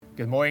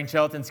Good morning,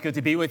 Shelton. It's good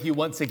to be with you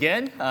once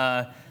again.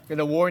 I'm going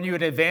to warn you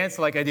in advance,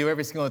 like I do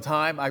every single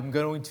time, I'm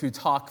going to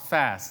talk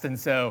fast. And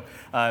so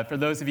for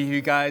those of you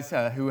guys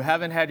who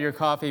haven't had your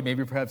coffee,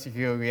 maybe perhaps you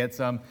can go get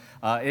some.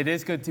 It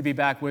is good to be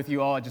back with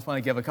you all. I just want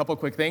to give a couple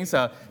quick things.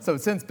 So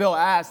since Bill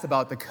asked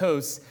about the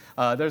coast,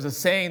 there's a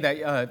saying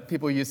that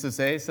people used to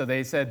say. So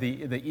they said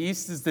the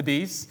east is the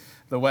beast,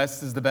 the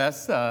west is the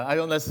best. I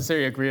don't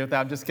necessarily agree with that.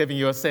 I'm just giving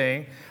you a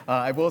saying.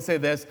 I will say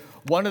this.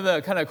 One of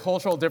the kind of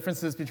cultural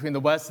differences between the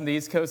West and the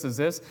East Coast is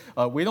this.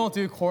 We don't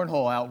do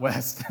cornhole out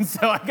West. And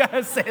so I got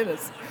to say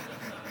this.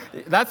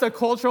 That's a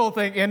cultural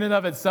thing in and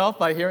of itself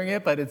by hearing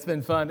it, but it's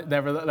been fun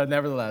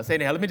nevertheless.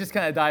 Anyhow, let me just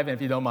kind of dive in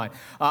if you don't mind.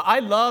 I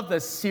love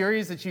the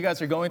series that you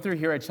guys are going through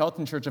here at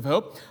Shelton Church of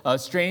Hope,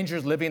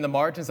 Strangers Living in the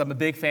Margins. I'm a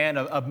big fan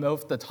of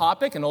both the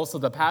topic and also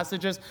the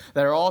passages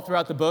that are all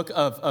throughout the book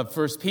of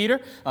 1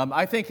 Peter.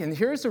 I think, and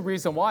here's the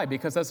reason why,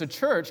 because as a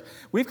church,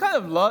 we've kind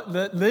of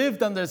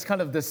lived under this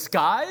kind of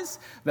disguise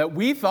that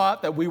we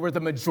thought that we were the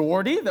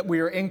majority, that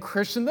we are in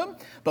Christendom,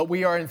 but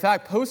we are in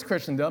fact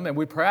post-Christendom,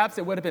 and perhaps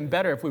it would have been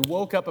better if we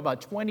woke up about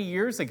 20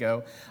 years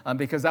ago,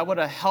 because that would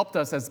have helped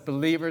us as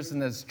believers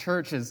and as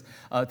churches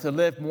to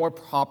live more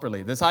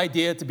properly. This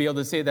idea to be able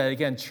to say that,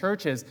 again,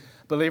 churches,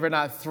 believe it or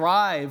not,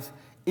 thrive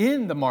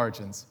in the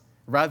margins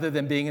rather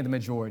than being in the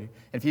majority.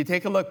 If you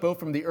take a look both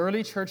from the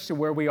early church to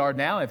where we are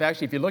now,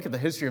 if you look at the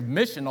history of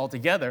mission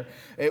altogether,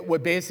 it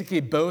would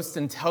basically boast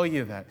and tell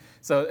you that.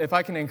 So if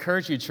I can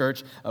encourage you,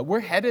 church,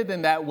 we're headed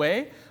in that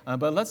way,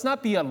 but let's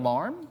not be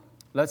alarmed.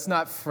 Let's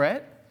not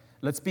fret.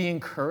 Let's be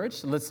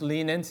encouraged. Let's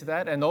lean into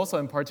that. And also,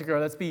 in particular,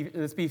 let's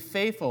be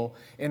faithful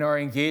in our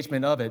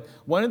engagement of it.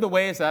 One of the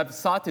ways I've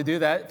sought to do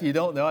that, if you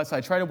don't know, is I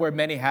try to wear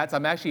many hats.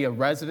 I'm actually a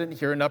resident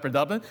here in Upper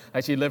Dublin. I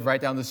actually live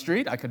right down the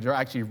street. I could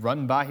actually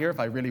run by here if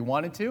I really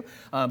wanted to.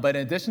 But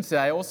in addition to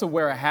that, I also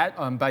wear a hat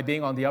by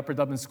being on the Upper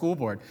Dublin School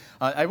Board.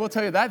 I will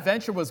tell you that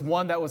venture was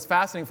one that was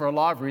fascinating for a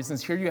lot of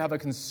reasons. Here you have a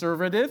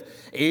conservative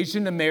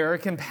Asian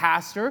American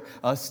pastor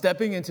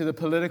stepping into the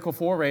political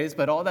forays.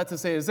 But all that to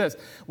say is this.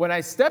 When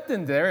I stepped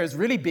in there,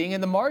 really being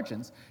in the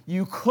margins.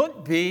 You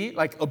couldn't be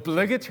like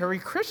obligatory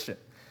Christian,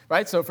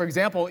 right? So for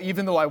example,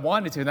 even though I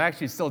wanted to, and I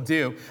actually still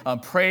do,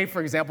 pray,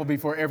 for example,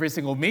 before every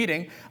single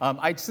meeting,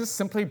 I just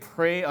simply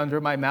pray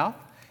under my mouth.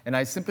 And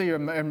I simply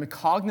am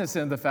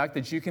cognizant of the fact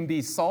that you can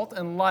be salt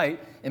and light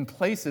in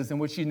places in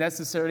which you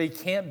necessarily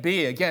can't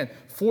be, again,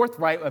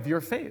 forthright of your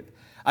faith.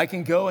 I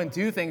can go and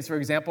do things, for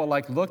example,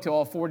 like look to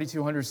all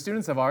 4,200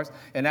 students of ours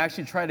and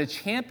actually try to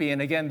champion,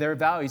 again, their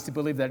values to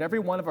believe that every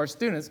one of our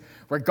students,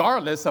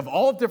 regardless of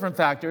all different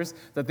factors,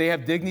 that they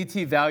have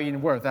dignity, value,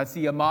 and worth. That's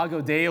the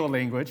Imago Dei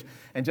language.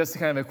 And just to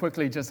kind of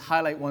quickly just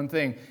highlight one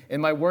thing, in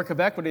my work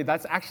of equity,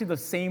 that's actually the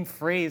same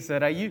phrase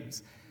that I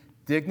use.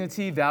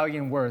 Dignity,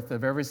 value, and worth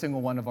of every single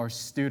one of our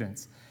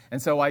students.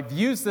 And so I've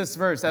used this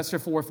verse, Esther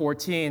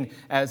 4:14,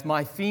 as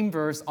my theme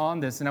verse on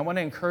this. And I want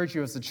to encourage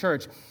you as a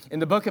church. In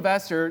the book of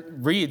Esther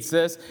reads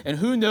this, and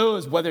who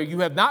knows whether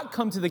you have not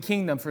come to the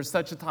kingdom for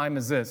such a time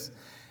as this.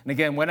 And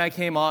again, when I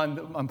came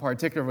on, in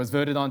particular, was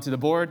voted onto the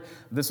board,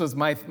 this was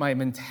my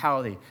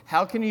mentality.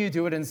 How can you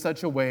do it in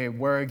such a way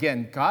where,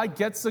 again, God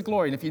gets the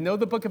glory? And if you know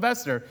the book of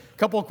Esther, a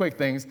couple of quick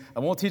things. I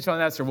won't teach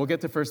on Esther. We'll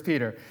get to 1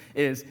 Peter.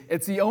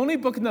 It's the only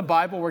book in the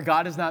Bible where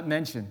God is not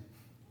mentioned.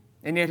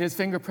 And yet his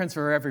fingerprints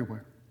are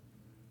everywhere.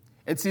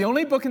 It's the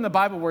only book in the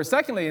Bible where,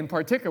 secondly, in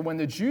particular, when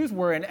the Jews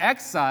were in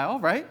exile,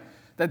 right,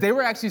 that they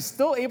were actually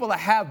still able to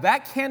have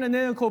that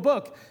canonical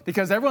book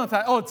because everyone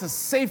thought, oh, it's a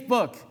safe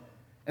book.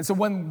 And so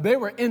when they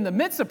were in the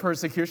midst of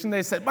persecution,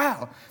 they said,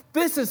 wow,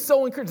 this is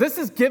so encouraging. This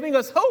is giving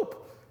us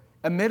hope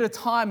amid a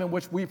time in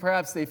which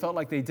they felt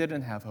like they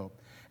didn't have hope.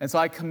 And so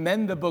I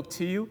commend the book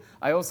to you.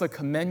 I also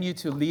commend you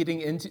to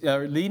leaning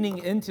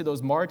into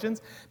those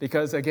margins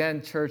because,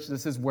 again, church,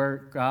 this is where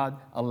God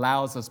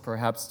allows us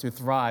perhaps to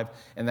thrive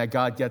and that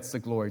God gets the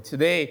glory.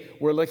 Today,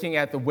 we're looking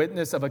at the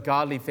witness of a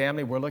godly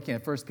family. We're looking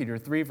at 1 Peter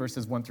 3,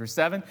 verses 1 through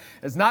 7.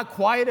 It's not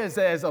quite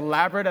as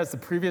elaborate as the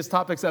previous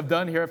topics I've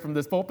done here from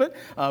this pulpit,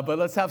 but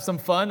let's have some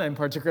fun, in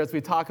particular as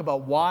we talk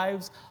about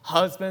wives,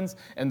 husbands,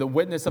 and the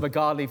witness of a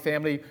godly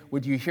family.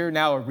 Would you hear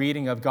now a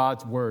reading of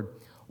God's word?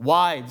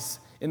 Wives,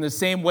 in the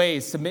same way,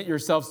 submit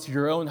yourselves to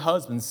your own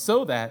husbands,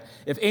 so that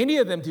if any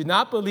of them do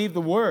not believe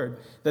the word,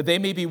 that they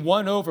may be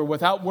won over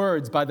without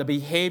words by the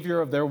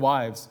behavior of their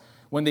wives,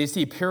 when they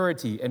see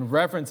purity and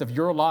reverence of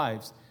your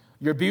lives.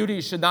 Your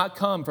beauty should not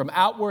come from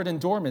outward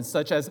adornments,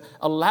 such as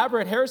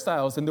elaborate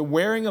hairstyles and the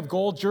wearing of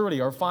gold jewelry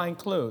or fine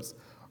clothes.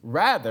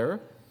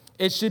 Rather,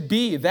 it should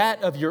be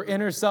that of your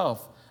inner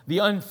self, the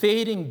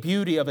unfading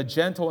beauty of a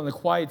gentle and a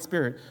quiet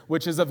spirit,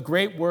 which is of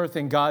great worth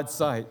in God's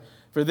sight.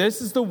 For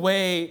this is the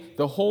way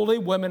the holy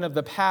women of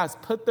the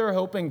past put their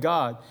hope in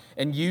God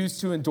and used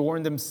to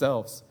adorn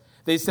themselves.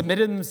 They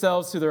submitted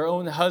themselves to their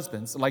own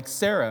husbands, like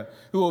Sarah,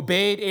 who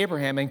obeyed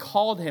Abraham and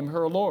called him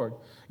her Lord.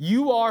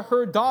 You are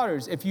her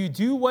daughters if you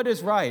do what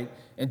is right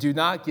and do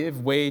not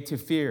give way to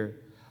fear.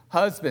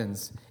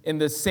 Husbands, in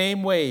the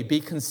same way, be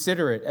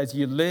considerate as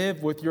you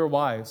live with your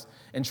wives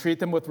and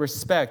treat them with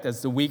respect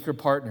as the weaker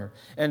partner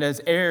and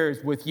as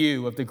heirs with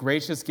you of the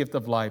gracious gift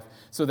of life,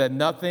 so that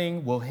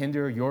nothing will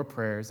hinder your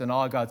prayers. And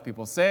all God's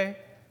people say,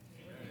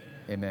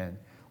 Amen.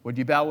 Would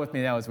you bow with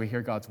me now as we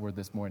hear God's word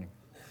this morning?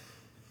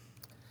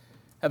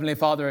 Heavenly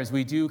Father, as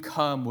we do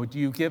come, would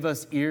you give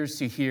us ears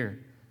to hear,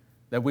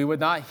 that we would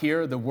not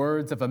hear the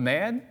words of a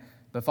man,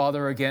 but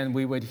Father, again,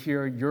 we would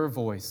hear your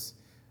voice.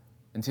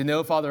 And to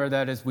know, Father,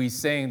 that as we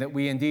sing, that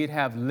we indeed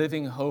have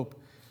living hope,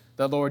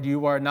 that, Lord,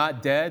 you are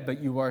not dead,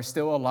 but you are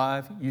still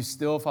alive. You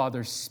still,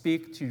 Father,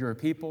 speak to your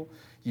people.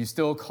 You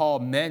still call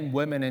men,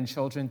 women, and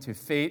children to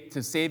faith,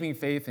 to saving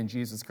faith in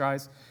Jesus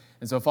Christ.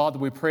 And so, Father,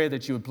 we pray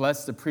that you would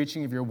bless the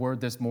preaching of your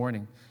word this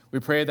morning. We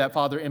pray that,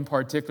 Father, in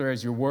particular,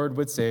 as your word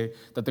would say,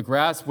 that the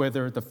grass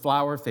withers, the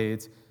flower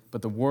fades,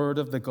 but the word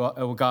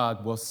of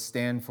God will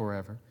stand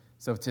forever.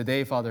 So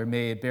today, Father,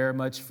 may it bear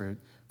much fruit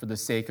for the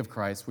sake of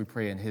Christ. We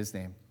pray in his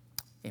name.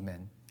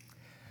 Amen.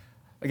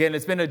 Again,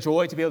 it's been a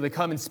joy to be able to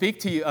come and speak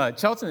to you,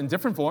 Chelton, in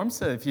different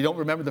forms. If you don't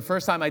remember, the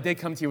first time I did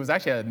come to you was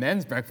actually at a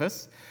men's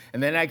breakfast.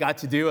 And then I got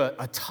to do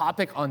a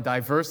topic on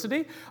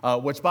diversity,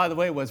 which, by the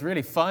way, was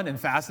really fun and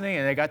fascinating.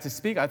 And I got to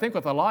speak, I think,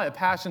 with a lot of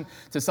passion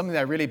to something that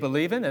I really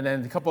believe in. And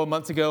then a couple of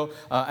months ago,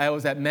 I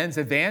was at Men's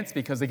Advance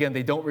because, again,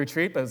 they don't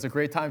retreat. But it was a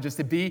great time just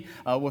to be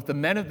with the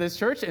men of this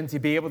church and to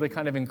be able to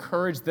kind of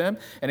encourage them.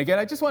 And again,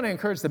 I just want to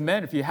encourage the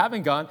men. If you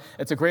haven't gone,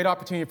 it's a great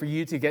opportunity for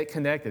you to get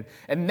connected.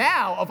 And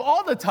now, of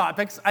all the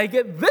topics, I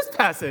get this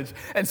passage.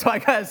 And so I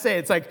got to say,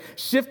 it's like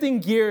shifting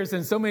gears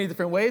in so many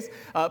different ways.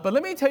 But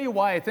let me tell you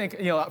why I think,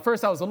 at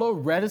first I was a little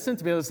reticent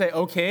to be able to say,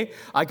 okay,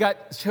 I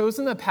got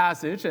chosen a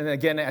passage. And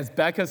again, as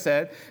Becca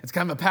said, it's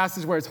kind of a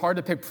passage where it's hard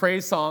to pick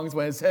praise songs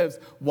when it says,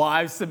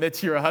 wives, submit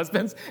to your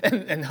husbands.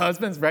 And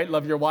husbands, right,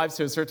 love your wives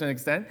to a certain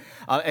extent.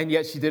 And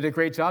yet she did a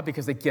great job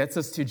because it gets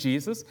us to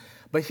Jesus.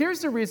 But here's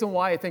the reason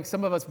why I think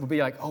some of us will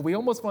be like, oh, we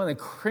almost want to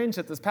cringe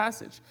at this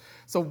passage.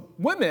 So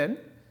women,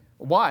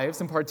 wives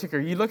in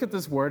particular, you look at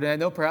this word, and I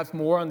know perhaps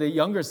more on the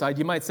younger side,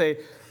 you might say,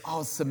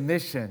 oh,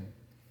 submission.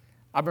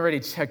 I'm already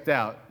checked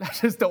out. I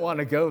just don't want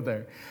to go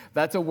there.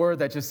 That's a word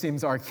that just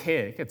seems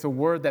archaic. It's a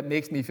word that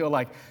makes me feel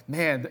like,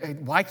 man,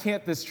 why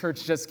can't this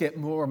church just get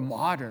more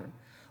modern?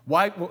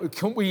 Why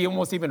can't we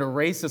almost even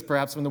erase this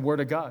perhaps from the Word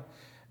of God?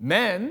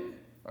 Men,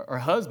 or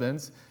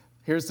husbands,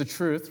 here's the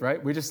truth,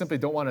 right? We just simply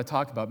don't want to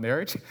talk about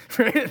marriage,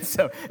 right?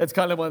 So it's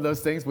kind of one of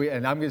those things.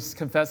 And I'm just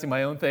confessing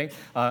my own thing.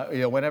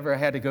 Whenever I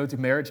had to go to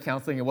marriage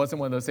counseling, it wasn't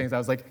one of those things I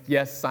was like,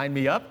 yes, sign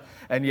me up.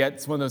 And yet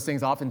it's one of those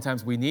things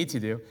oftentimes we need to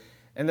do.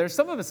 And there's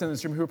some of us in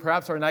this room who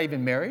perhaps are not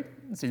even married.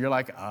 So you're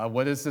like,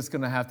 what is this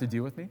going to have to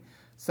do with me?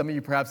 Some of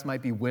you perhaps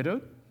might be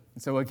widowed.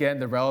 And so again,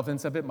 the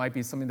relevance of it might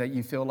be something that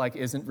you feel like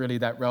isn't really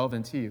that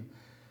relevant to you.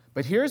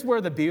 But here's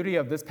where the beauty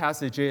of this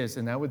passage is,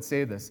 and I would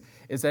say this,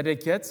 is that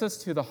it gets us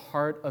to the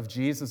heart of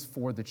Jesus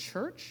for the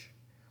church,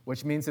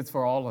 which means it's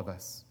for all of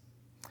us.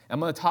 I'm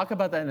going to talk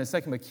about that in a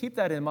second, but keep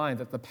that in mind,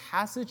 that the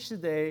passage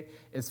today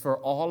is for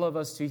all of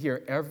us to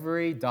hear.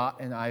 Every dot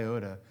and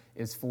iota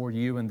is for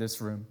you in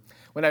this room.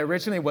 When I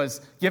originally was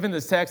given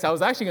this text, I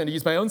was actually going to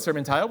use my own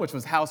sermon title, which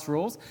was House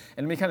Rules.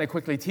 And let me kind of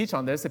quickly teach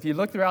on this. If you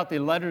look throughout the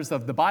letters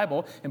of the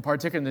Bible, in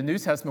particular in the New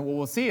Testament, what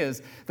we'll see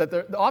is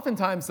that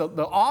oftentimes the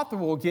author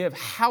will give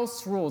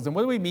house rules. And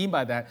what do we mean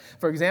by that?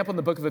 For example, in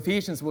the book of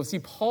Ephesians, we'll see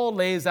Paul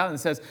lays out and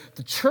says,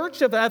 the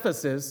church of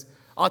Ephesus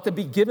ought to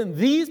be given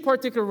these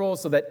particular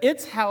rules so that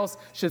its house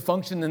should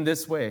function in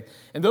this way.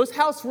 And those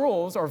house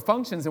rules are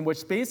functions in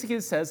which basically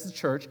it says to the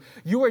church,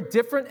 you are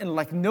different and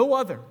like no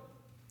other.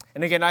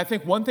 And again, I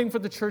think one thing for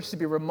the church to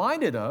be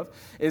reminded of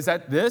is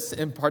that this,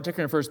 in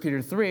particular in 1 Peter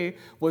 3,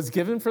 was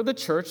given for the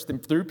church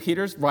through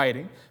Peter's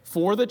writing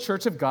for the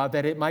church of God,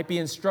 that it might be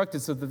instructed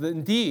so that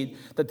indeed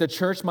that the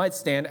church might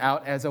stand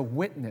out as a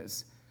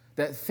witness,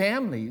 that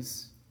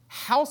families,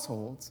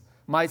 households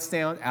might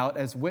stand out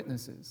as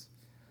witnesses.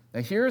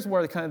 Now here's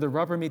where kind of the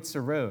rubber meets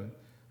the road.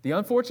 The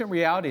unfortunate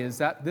reality is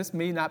that this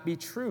may not be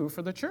true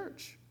for the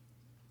church.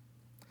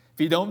 If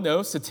you don't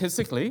know,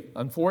 statistically,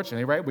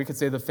 unfortunately, right, we could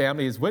say the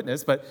family is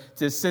witness, but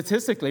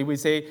statistically, we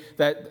say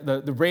that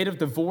the rate of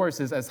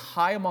divorce is as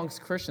high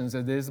amongst Christians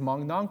as it is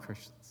among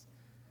non-Christians.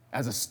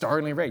 As a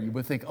startling rate, you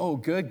would think, oh,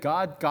 good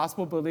God,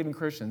 gospel-believing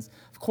Christians.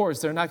 Of course,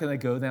 they're not going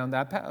to go down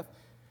that path.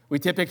 We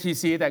typically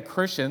see that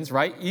Christians,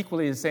 right,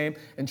 equally the same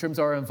in terms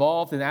of are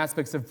involved in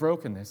aspects of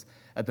brokenness.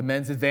 At the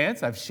Men's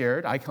Advance, I've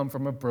shared, I come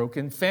from a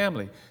broken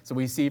family. So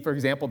we see, for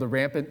example, the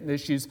rampant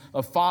issues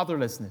of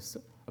fatherlessness,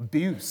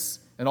 abuse,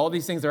 and all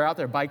these things are out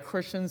there by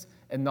Christians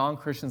and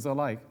non-Christians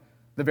alike.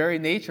 The very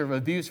nature of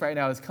abuse right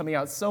now is coming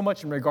out so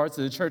much in regards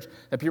to the church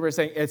that people are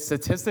saying it's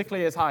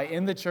statistically as high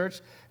in the church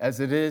as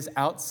it is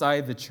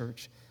outside the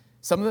church.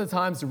 Some of the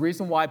times, the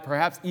reason why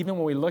perhaps even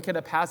when we look at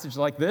a passage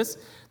like this,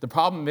 the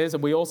problem is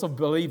that we also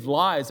believe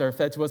lies are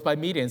fed to us by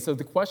media. And so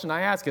the question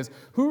I ask is,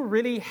 who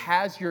really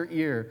has your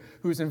ear?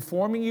 Who's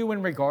informing you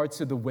in regards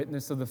to the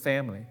witness of the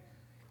family?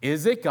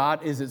 Is it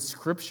God? Is it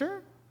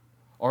Scripture?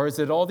 Or is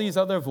it all these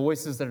other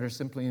voices that are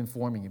simply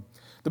informing you?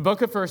 The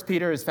book of 1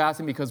 Peter is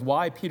fascinating because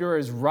why? Peter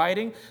is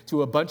writing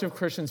to a bunch of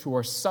Christians who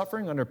are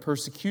suffering under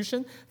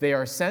persecution. They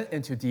are sent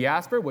into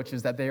diaspora, which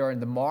is that they are in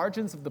the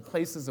margins of the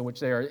places in which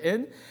they are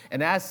in.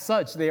 And as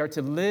such, they are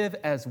to live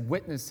as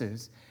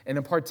witnesses. And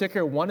in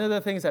particular, one of the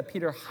things that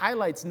Peter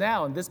highlights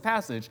now in this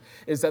passage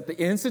is that the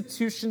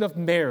institution of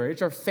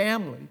marriage or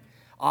family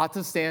ought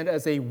to stand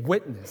as a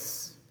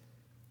witness.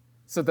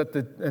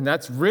 And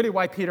that's really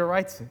why Peter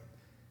writes it.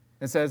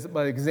 It says,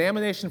 my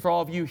examination for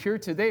all of you here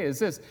today is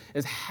this,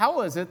 is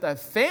how is it that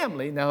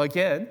family, now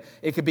again,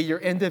 it could be your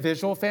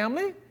individual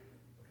family,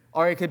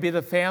 or it could be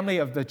the family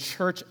of the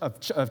church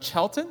of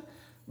Chelton,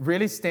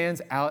 really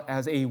stands out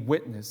as a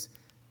witness.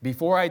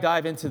 Before I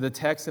dive into the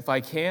text, if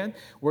I can,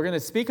 we're going to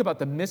speak about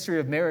the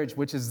mystery of marriage,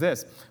 which is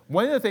this.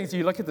 One of the things,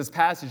 you look at this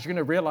passage, you're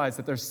going to realize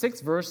that there's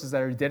 6 verses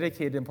that are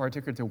dedicated in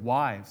particular to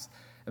wives.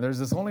 And there's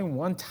this only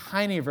one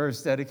tiny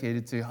verse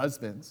dedicated to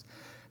husbands.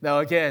 Now,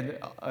 again,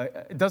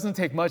 it doesn't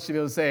take much to be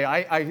able to say,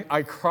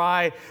 I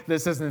cry,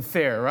 this isn't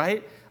fair,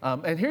 right?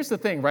 And here's the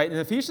thing, right? In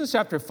Ephesians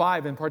chapter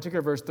 5, in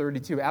particular verse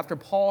 32, after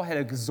Paul had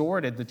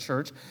exhorted the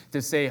church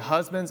to say,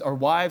 husbands or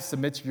wives,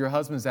 submit to your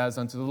husbands as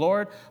unto the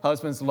Lord.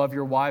 Husbands, love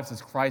your wives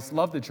as Christ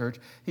loved the church.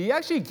 He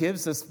actually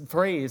gives this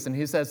phrase, and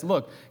he says,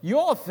 look, you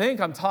all think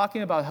I'm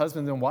talking about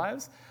husbands and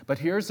wives, but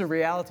here's the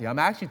reality. I'm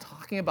actually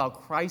talking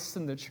about Christ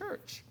and the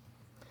church.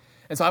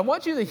 And so I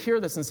want you to hear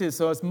this and see this.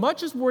 So as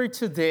much as we're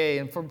today,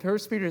 and from 1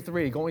 Peter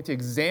 3, going to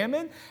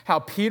examine how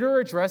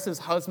Peter addresses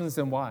husbands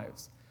and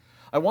wives,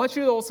 I want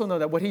you to also know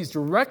that what he's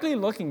directly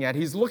looking at,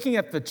 he's looking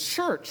at the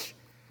church.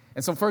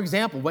 And so, for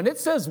example, when it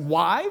says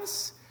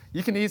wives,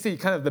 you can easily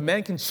the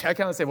men can check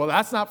out and say, well,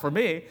 that's not for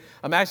me.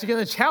 I'm actually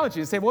going to challenge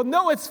you and say, well,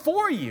 no, it's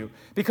for you.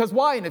 Because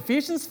why? In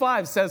Ephesians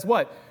 5 says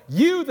what?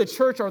 You, the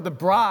church, are the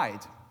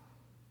bride.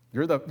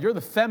 You're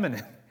the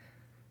feminine.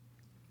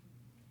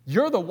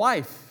 You're the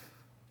wife.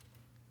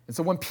 And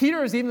so when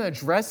Peter is even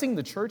addressing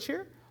the church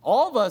here,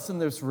 all of us in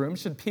this room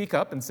should peek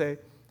up and say,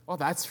 well,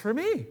 that's for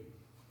me.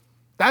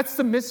 That's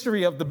the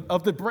mystery of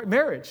the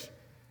marriage,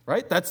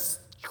 right? That's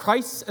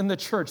Christ and the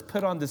church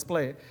put on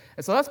display.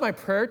 And so that's my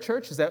prayer,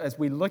 church, is that as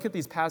we look at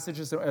these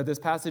passages, or this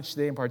passage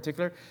today in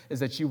particular,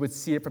 is that you would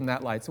see it from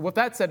that light. So with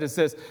that said is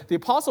this, the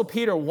Apostle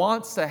Peter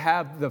wants to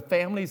have the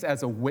families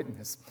as a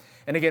witness.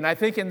 And again, I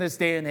think in this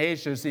day and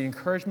age, there's the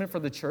encouragement for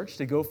the church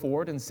to go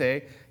forward and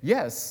say,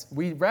 yes,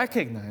 we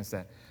recognize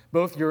that.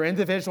 Both your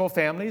individual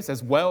families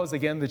as well as,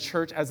 again, the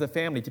church as a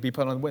family to be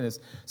put on witness.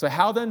 So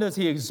how then does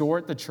he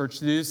exhort the church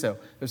to do so?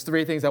 There's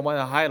 3 things I want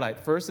to highlight.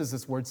 First is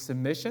this word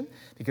submission,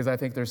 because I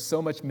think there's so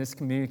much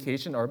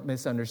miscommunication or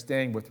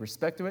misunderstanding with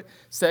respect to it.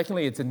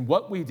 Secondly, it's in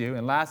what we do.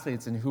 And lastly,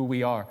 it's in who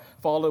we are.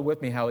 Follow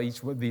with me how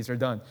each of these are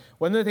done.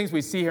 One of the things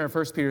we see here in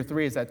 1 Peter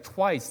 3 is that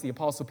twice the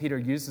Apostle Peter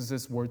uses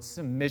this word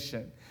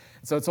submission.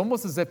 So it's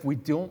almost as if we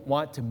don't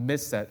want to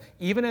miss that.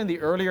 Even in the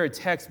earlier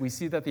text, we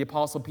see that the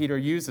Apostle Peter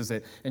uses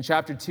it. In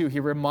chapter 2, he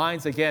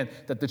reminds again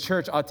that the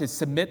church ought to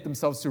submit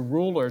themselves to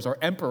rulers or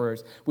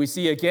emperors. We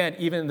see again,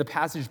 even in the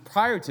passage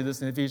prior to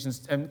this in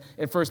Ephesians and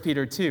in 1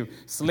 Peter 2,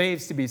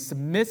 slaves to be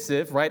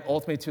submissive, right,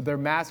 ultimately to their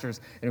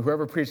masters. And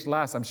whoever preached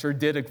last, I'm sure,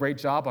 did a great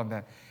job on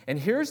that. And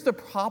here's the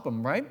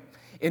problem, right?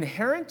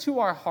 Inherent to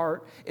our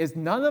heart is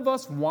none of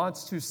us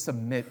wants to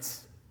submit.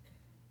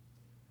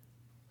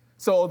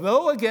 So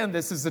although, again,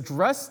 this is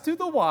addressed to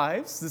the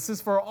wives, this is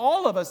for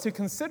all of us to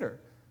consider.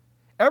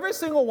 Every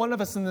single one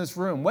of us in this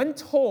room, when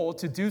told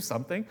to do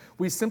something,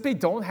 we simply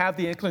don't have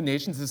the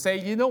inclination to say,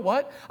 you know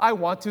what? I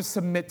want to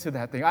submit to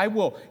that thing. I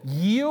will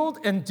yield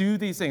and do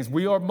these things.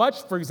 We are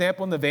much, for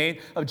example, in the vein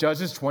of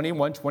Judges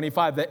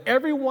 21:25, that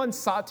everyone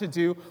sought to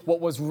do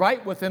what was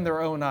right within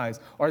their own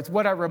eyes. Or it's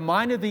what I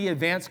reminded the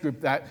advanced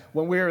group that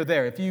when we were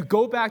there. If you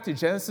go back to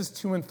Genesis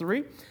 2 and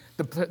 3,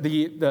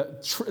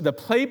 the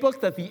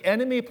playbook that the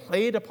enemy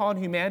played upon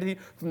humanity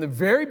from the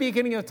very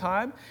beginning of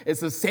time is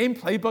the same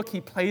playbook he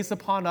plays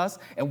upon us,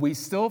 and we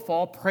still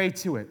fall prey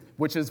to it,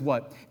 which is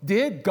what?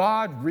 Did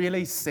God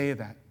really say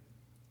that?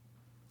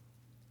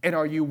 And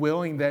are you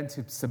willing then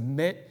to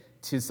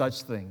submit to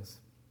such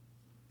things?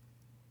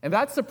 And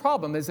that's the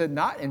problem. Is it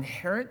not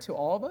inherent to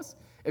all of us,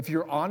 if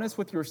you're honest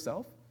with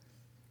yourself?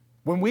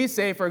 When we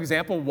say, for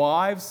example,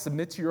 wives,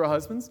 submit to your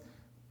husbands,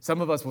 some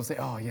of us will say,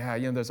 oh, yeah,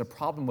 there's a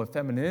problem with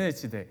femininity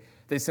today.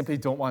 They simply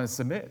don't want to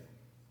submit.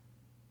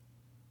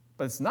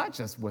 But it's not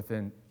just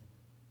within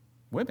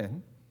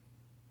women.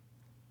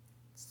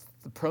 It's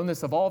the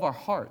proneness of all of our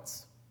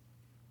hearts.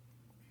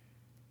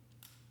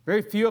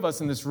 Very few of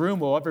us in this room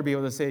will ever be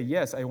able to say,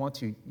 yes, I want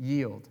to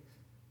yield.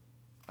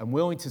 I'm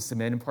willing to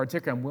submit. In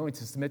particular, I'm willing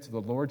to submit to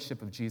the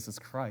lordship of Jesus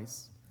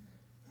Christ.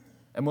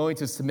 I'm willing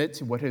to submit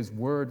to what his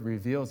word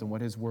reveals and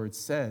what his word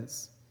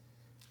says.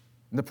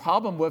 And the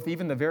problem with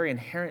even the very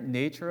inherent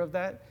nature of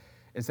that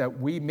is that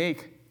we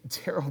make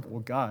terrible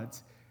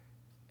gods,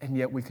 and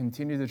yet we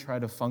continue to try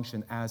to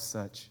function as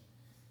such.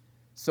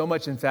 So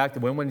much, in fact, that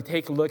when we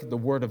take a look at the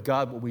Word of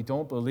God, what we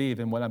don't believe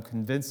and what I'm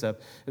convinced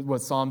of is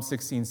what Psalm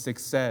 16:6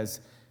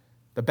 says.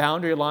 The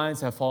boundary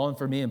lines have fallen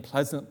for me in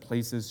pleasant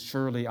places.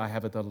 Surely I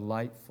have a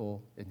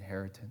delightful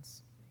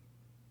inheritance.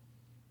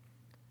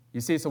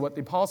 You see, so what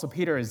the Apostle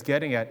Peter is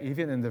getting at,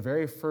 even in the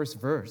very first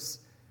verse,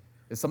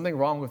 is something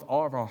wrong with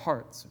all of our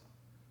hearts.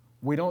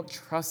 We don't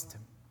trust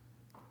him.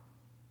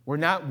 We're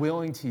not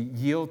willing to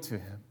yield to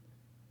him.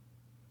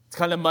 It's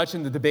kind of much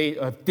in the debate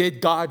of,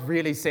 did God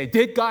really say?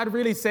 Did God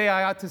really say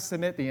I ought to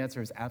submit? The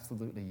answer is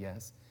absolutely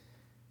yes.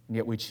 And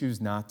yet we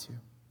choose not to.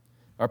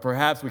 Or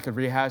perhaps we could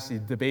rehash the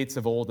debates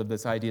of old of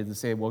this idea to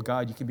say, well,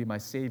 God, you can be my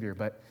Savior,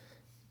 but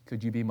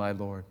could you be my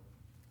Lord,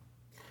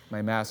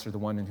 my Master, the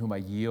one in whom I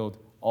yield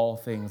all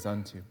things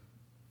unto?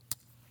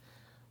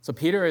 So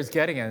Peter is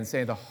getting at and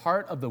saying the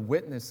heart of the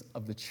witness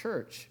of the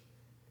church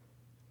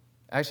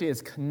actually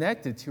is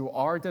connected to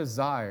our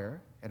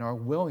desire and our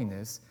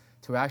willingness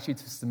to actually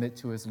to submit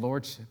to his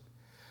lordship.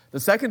 The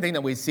second thing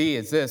that we see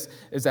is this,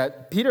 is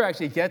that Peter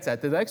actually gets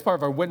at the next part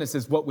of our witness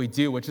is what we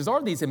do, which is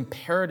all these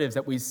imperatives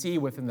that we see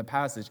within the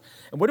passage.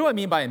 And what do I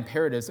mean by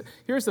imperatives?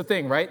 Here's the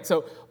thing, right?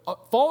 So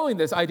following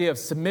this idea of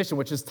submission,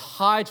 which is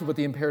tied to what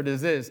the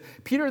imperatives is,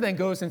 Peter then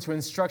goes into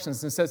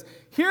instructions and says,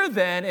 here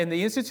then, in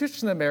the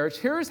institution of marriage,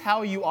 here's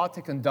how you ought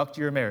to conduct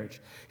your marriage.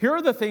 Here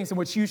are the things in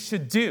which you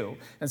should do.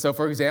 And so,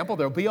 for example,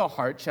 there'll be a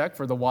heart check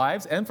for the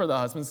wives and for the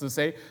husbands to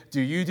say, do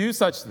you do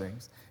such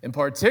things? In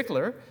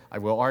particular, I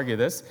will argue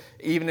this,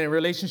 even in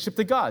relationship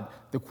to God.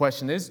 The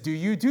question is, do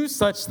you do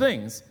such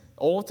things?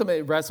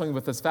 Ultimately wrestling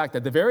with this fact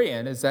at the very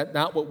end is that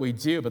not what we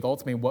do, but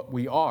ultimately what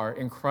we are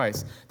in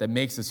Christ that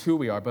makes us who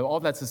we are. But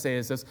all that's to say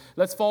is this,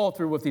 let's follow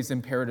through with these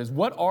imperatives.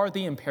 What are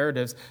the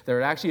imperatives that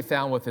are actually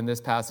found within this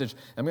passage?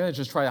 I'm going to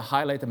just try to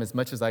highlight them as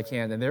much as I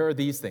can. And there are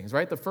these things,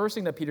 right? The first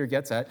thing that Peter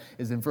gets at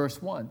is in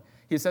verse 1.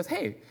 He says,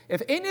 hey,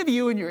 if any of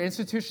you in your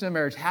institution of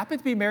marriage happen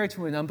to be married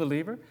to an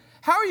unbeliever,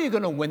 how are you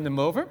going to win them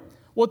over?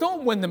 Well,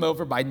 don't win them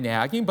over by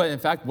nagging, but in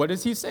fact, what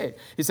does he say?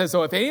 He says,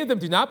 so if any of them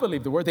do not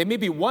believe the word, they may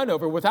be won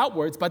over without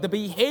words by the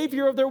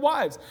behavior of their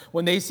wives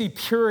when they see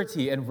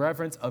purity and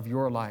reverence of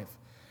your life.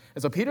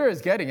 And so Peter is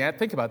getting at,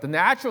 think about it, the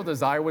natural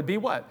desire would be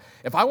what?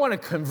 If I want to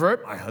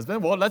convert my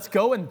husband, well, let's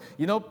go and,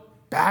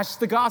 bash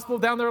the gospel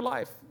down their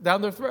life,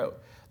 down their throat.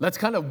 Let's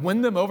kind of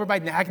win them over by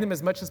nagging them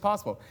as much as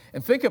possible.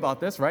 And think about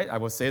this, right? I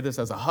will say this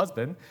as a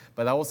husband,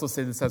 but I also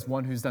say this as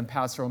one who's done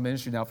pastoral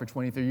ministry now for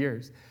 23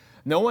 years.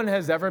 No one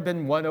has ever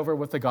been won over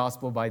with the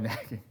gospel by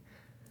nagging,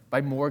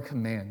 by more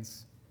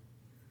commands.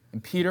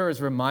 And Peter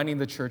is reminding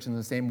the church in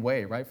the same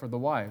way, right, for the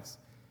wives.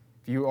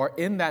 If you are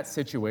in that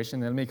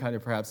situation, and let me kind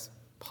of perhaps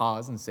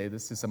pause and say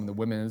this to some of the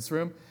women in this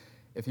room.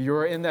 If you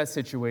are in that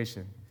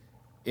situation,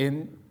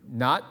 in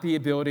not the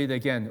ability to,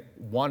 again,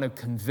 want to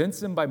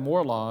convince them by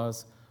more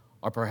laws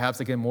or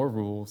perhaps, again, more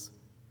rules,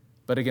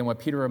 but again, what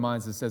Peter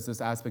reminds us is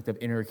this aspect of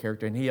inner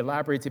character, and he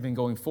elaborates even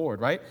going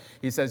forward, right?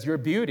 He says, your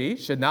beauty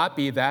should not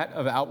be that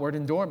of outward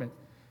adornment.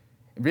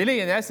 Really,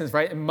 in essence,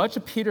 right, and much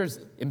of Peter's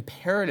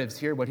imperatives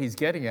here, what he's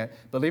getting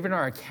at, believe it or not,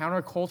 are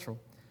countercultural.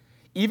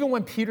 Even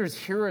when Peter's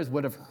hearers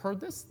would have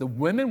heard this, the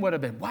women would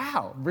have been,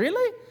 wow,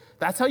 really?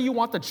 That's how you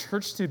want the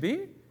church to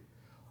be?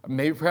 Or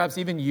maybe perhaps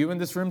even you in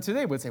this room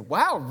today would say,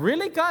 wow,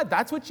 really, God?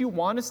 That's what you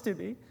want us to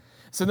be?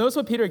 So notice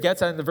what Peter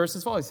gets at in the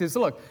verses following. He says,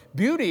 look,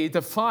 beauty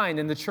defined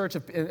in the church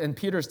in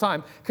Peter's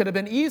time could have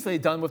been easily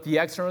done with the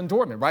external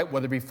adornment, right?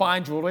 Whether it be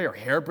fine jewelry or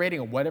hair braiding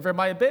or whatever it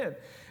might have been.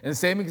 In the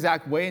same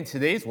exact way in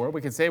today's world,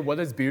 we can say, what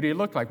does beauty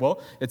look like?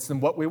 Well, it's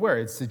in what we wear.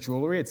 It's the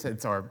jewelry.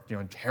 It's our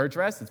hair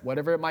dress. It's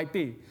whatever it might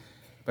be.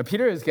 But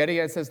Peter is getting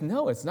at and says,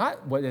 no, it's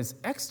not what is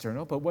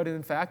external, but what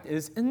in fact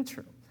is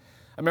internal.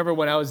 I remember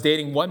when I was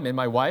dating one man,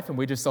 my wife, and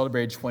we just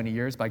celebrated 20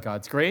 years by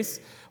God's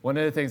grace. One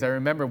of the things I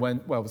remember when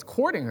I was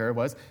courting her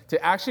was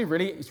to actually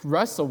really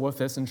wrestle with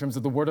this in terms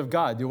of the Word of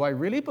God. Do I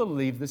really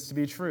believe this to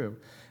be true?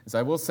 As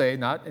I will say,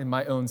 not in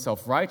my own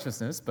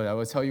self-righteousness, but I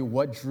will tell you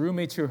what drew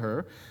me to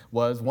her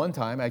was one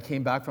time I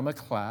came back from a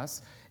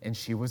class and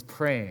she was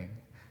praying.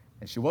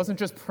 And she wasn't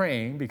just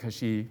praying because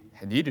she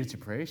had needed to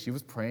pray. She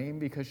was praying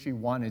because she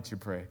wanted to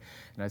pray.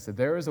 And I said,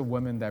 there is a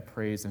woman that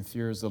prays and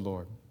fears the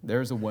Lord.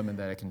 There is a woman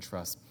that I can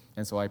trust.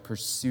 And so I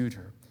pursued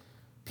her.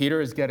 Peter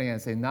is getting at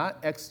and saying, not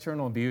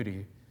external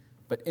beauty,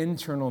 but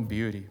internal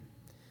beauty.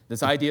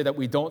 This idea that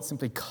we don't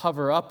simply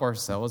cover up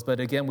ourselves,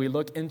 but again, we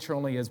look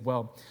internally as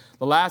well.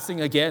 The last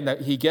thing, again,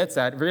 that he gets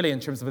at, really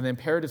in terms of an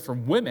imperative for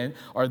women,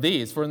 are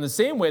these. For in the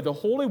same way, the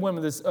holy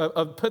women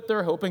put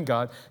their hope in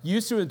God,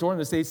 used to adorn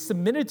this, they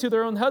submitted to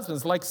their own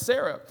husbands, like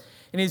Sarah.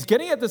 And he's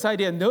getting at this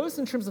idea, notice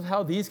in terms of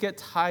how these get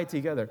tied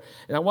together.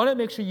 And I want to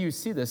make sure you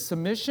see this.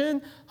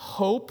 Submission,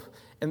 hope,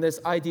 and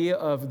this idea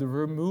of the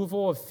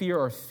removal of fear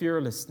or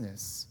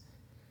fearlessness.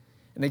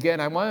 And again,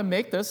 I want to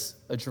make this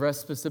address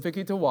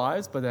specifically to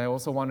wives, but I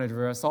also want to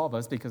address all of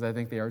us because I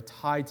think they are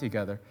tied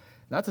together.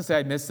 Not to say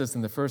I missed this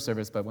in the first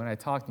service, but when I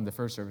talked in the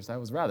first service, I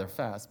was rather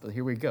fast, but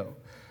here we go.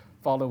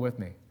 Follow with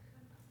me.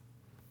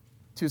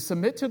 To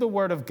submit to the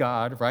Word of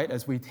God, right,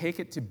 as we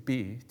take it to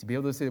be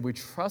able to say that we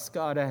trust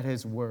God at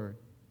His Word,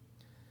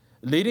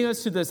 leading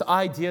us to this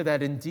idea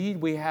that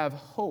indeed we have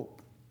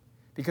hope.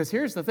 Because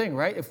here's the thing,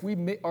 right? If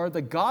we are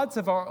the gods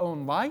of our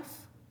own life,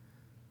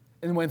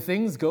 and when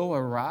things go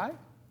awry,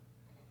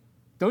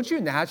 don't you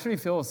naturally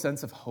feel a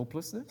sense of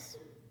hopelessness?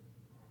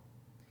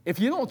 If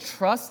you don't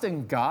trust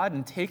in God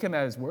and take Him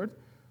at His word,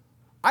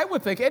 I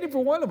would think any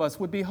one of us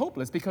would be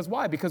hopeless. Because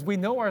why? Because we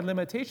know our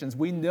limitations.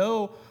 We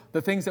know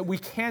the things that we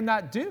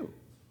cannot do.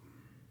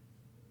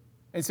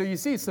 And so you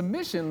see,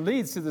 submission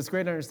leads to this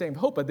great understanding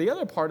of hope. But the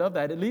other part of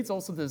that, it leads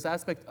also to this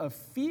aspect of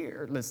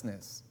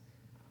fearlessness.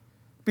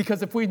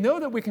 Because if we know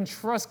that we can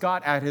trust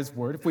God at his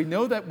word, if we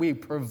know that we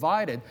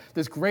provided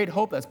this great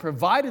hope that's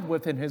provided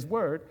within his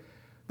word,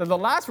 then the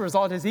last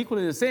result is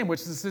equally the same,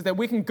 which is that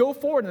we can go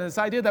forward in this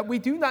idea that we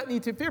do not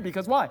need to fear.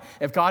 Because why?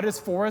 If God is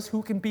for us,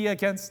 who can be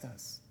against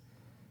us?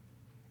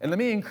 And let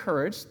me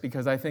encourage,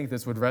 because I think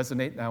this would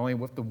resonate not only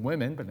with the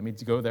women, but let me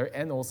go there,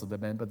 and also the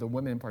men, but the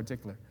women in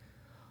particular.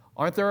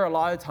 Aren't there a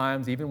lot of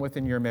times, even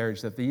within your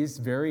marriage, that these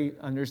very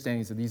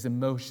understandings of these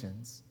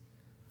emotions,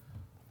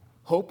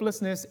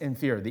 hopelessness and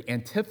fear, the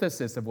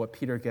antithesis of what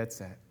Peter gets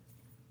at,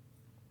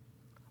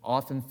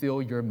 often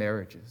fill your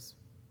marriages?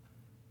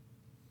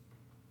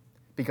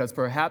 Because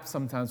perhaps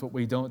sometimes what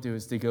we don't do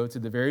is to go to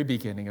the very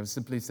beginning of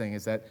simply saying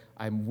is that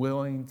I'm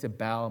willing to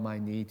bow my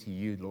knee to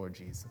you, Lord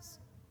Jesus.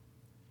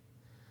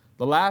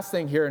 The last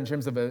thing here in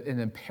terms of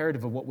an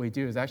imperative of what we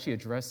do is actually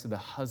addressed to the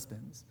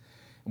husbands.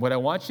 And what I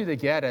want you to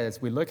get at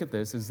as we look at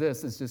this is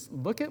just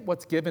look at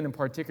what's given in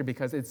particular,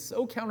 because it's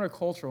so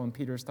countercultural in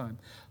Peter's time.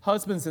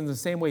 Husbands, in the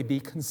same way, be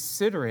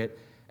considerate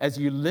as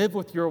you live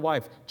with your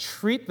wife.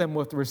 Treat them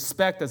with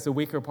respect as the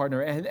weaker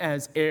partner and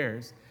as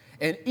heirs.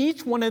 And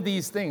each one of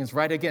these things,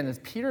 right, again, as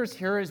Peter's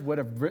hearers would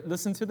have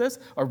listened to this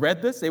or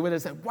read this, they would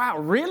have said, wow,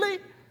 really?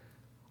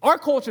 Our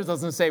culture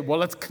doesn't say, well,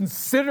 let's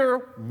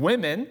consider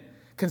women,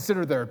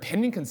 consider their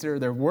opinion, consider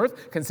their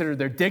worth, consider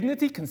their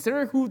dignity,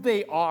 consider who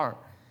they are.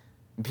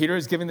 And Peter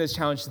is giving this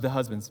challenge to the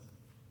husbands.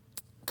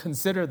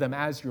 Consider them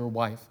as your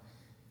wife.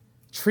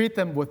 Treat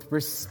them with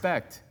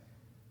respect.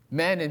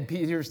 Men in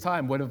Peter's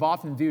time would have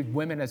often viewed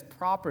women as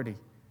property.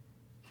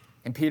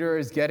 And Peter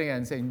is getting at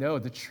and saying, no,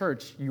 the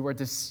church, you are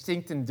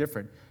distinct and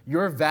different.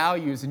 Your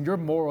values and your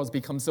morals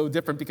become so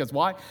different. Because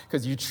why?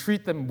 Because you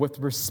treat them with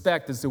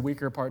respect as the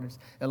weaker partners.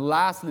 And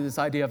lastly, this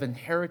idea of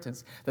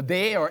inheritance, that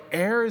they are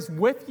heirs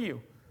with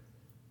you.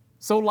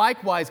 So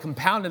likewise,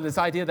 compounded this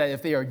idea that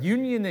if they are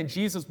union in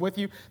Jesus with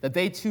you, that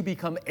they too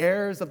become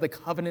heirs of the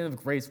covenant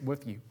of grace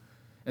with you.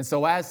 And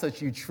so as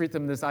such, you treat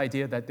them this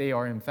idea that they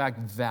are in fact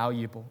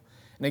valuable.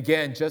 And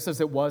again, just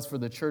as it was for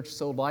the church,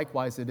 so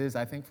likewise it is,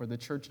 I think, for the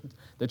church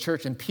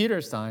in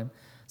Peter's time.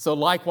 So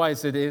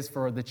likewise it is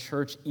for the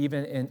church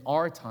even in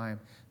our time,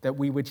 that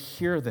we would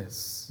hear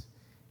this.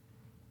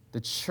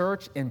 The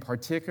church in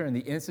particular, and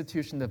the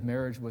institution of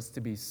marriage, was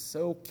to be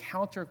so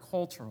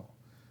countercultural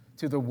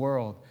to the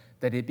world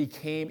that it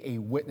became a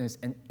witness,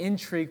 an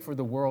intrigue for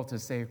the world to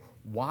say,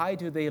 why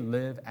do they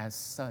live as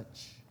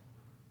such?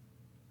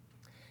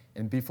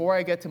 And before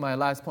I get to my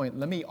last point,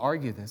 let me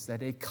argue this,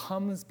 that it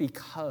comes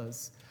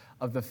because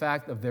of the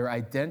fact of their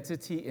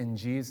identity in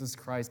Jesus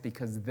Christ,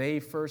 because they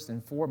first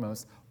and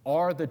foremost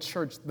are the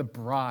church, the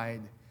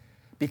bride,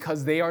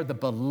 because they are the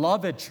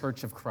beloved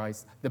church of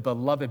Christ, the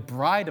beloved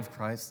bride of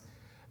Christ.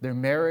 Their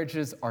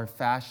marriages are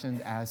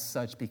fashioned as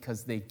such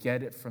because they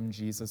get it from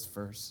Jesus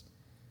first.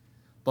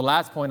 The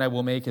last point I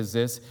will make is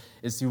this,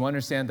 is to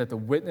understand that the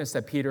witness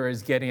that Peter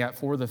is getting at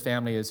for the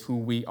family is who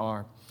we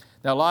are.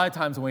 Now, a lot of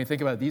times when we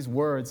think about these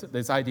words,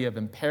 this idea of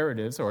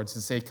imperatives, or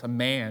to say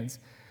commands,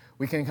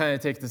 we can kind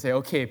of take to say,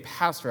 okay,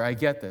 pastor, I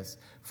get this.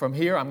 From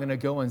here, I'm going to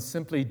go and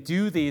simply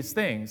do these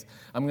things.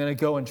 I'm going to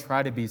go and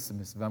try to be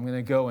submissive. I'm going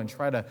to go and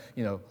try to,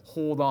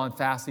 hold on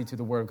fastly to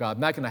the word of God.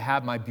 I'm not going to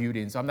have my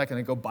beauty, and so I'm not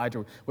going to go buy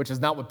jewelry, which is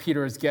not what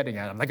Peter is getting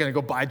at. I'm not going to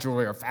go buy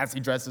jewelry or fancy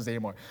dresses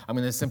anymore. I'm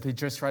going to simply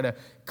just try to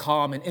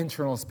calm an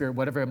internal spirit,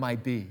 whatever it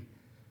might be.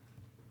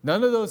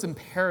 None of those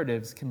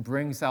imperatives can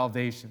bring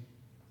salvation.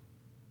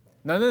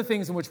 None of the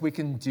things in which we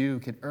can do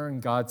can earn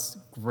God's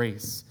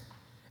grace.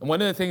 And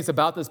one of the things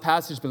about this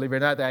passage, believe it or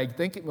not, that I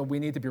think we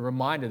need to be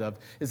reminded of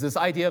is this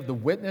idea of the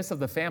witness of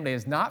the family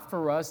is not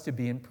for us to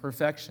be in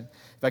perfection.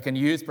 If I can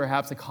use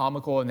perhaps a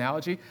comical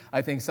analogy,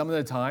 I think some of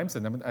the times,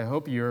 and I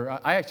hope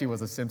I actually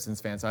was a Simpsons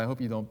fan, so I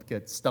hope you don't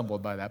get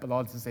stumbled by that, but all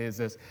I have to say is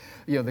this,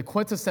 the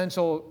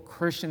quintessential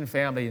Christian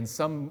family in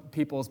some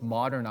people's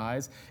modern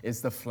eyes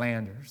is the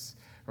Flanders,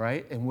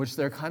 right? In which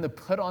they're kind of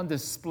put on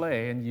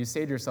display, and you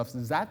say to yourself,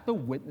 is that the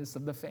witness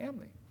of the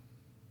family?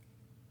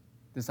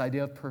 This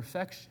idea of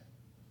perfection.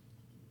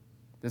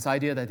 This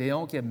idea that they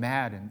don't get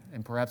mad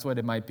and perhaps what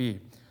it might be.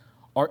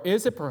 Or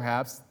is it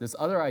perhaps this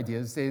other idea,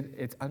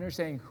 it's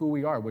understanding who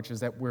we are, which is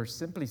that we're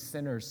simply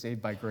sinners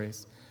saved by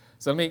grace.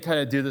 So let me kind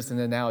of do this in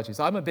an analogy.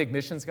 So I'm a big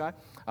missions guy.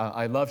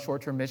 I love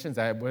short-term missions.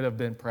 I would have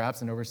been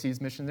perhaps an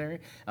overseas missionary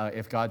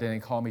if God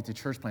didn't call me to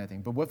church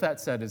planting. But with that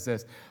said is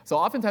this. So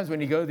oftentimes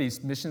when you go to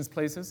these missions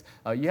places,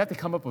 you have to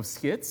come up with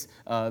skits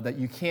that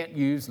you can't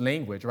use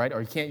language, right?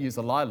 Or you can't use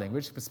a lot of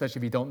language, especially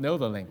if you don't know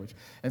the language.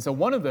 And so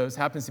one of those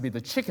happens to be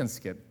the chicken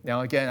skit.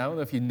 Now, again, I don't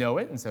know if you know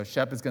it, and so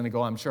Shep is going to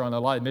go, I'm sure, on a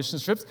lot of mission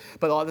trips.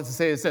 But all that to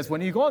say is this. When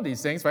you go on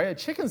these things, right, a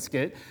chicken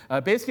skit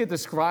basically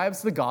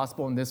describes the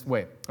gospel in this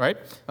way, right?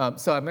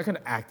 So I'm not going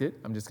to act it.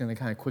 I'm just going to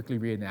kind of quickly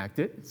reenact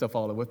it. So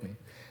follow with me.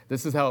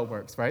 This is how it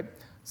works, right?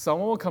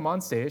 Someone will come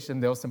on stage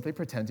and they'll simply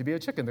pretend to be a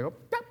chicken. They'll go,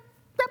 "Pep,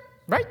 pep,"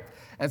 right?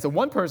 And so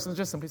one person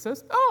just simply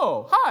says,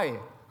 oh, hi,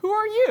 who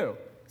are you?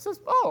 He says,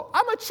 oh,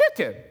 I'm a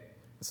chicken.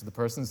 So the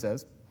person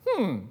says,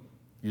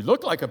 you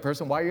look like a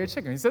person. Why are you a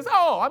chicken? He says,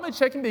 oh, I'm a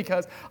chicken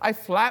because I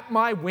flap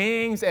my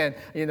wings and,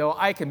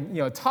 I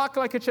can, talk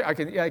like a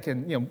chicken. I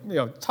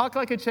can, talk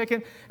like a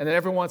chicken. And then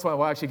every once in a while,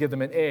 we'll actually give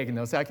them an egg. And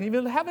they'll say, I can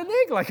even have an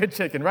egg like a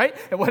chicken, right?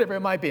 And whatever it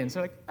might be. And so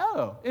they're like,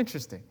 oh,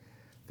 interesting.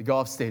 They go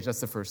off stage.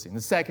 That's the first scene.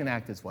 The second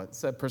act is what?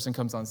 So that person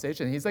comes on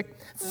stage and he's like,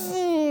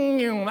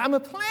 I'm a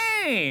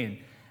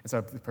plane. And so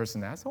the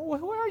person asks, oh, well,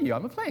 who are you?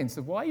 I'm a plane.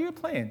 So why are you a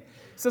plane?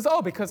 He says,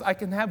 oh, because I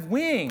can have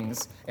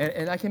wings,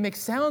 and I can make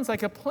sounds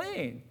like a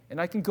plane, and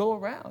I can go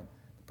around.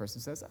 The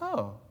person says,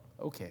 oh,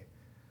 okay.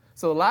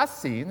 So the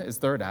last scene, his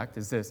third act,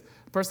 is this.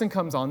 The person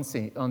comes on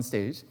stage,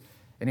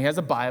 and he has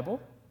a Bible,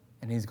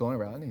 and he's going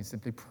around, and he's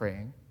simply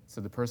praying.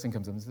 So the person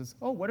comes up and says,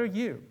 oh, what are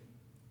you?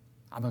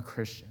 I'm a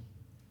Christian.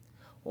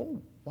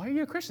 Oh, why are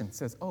you a Christian? He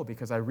says, oh,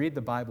 because I read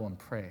the Bible and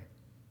pray.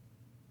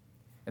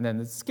 And then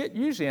the skit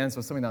usually ends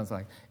with something that's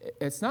like,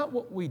 it's not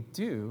what we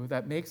do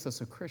that makes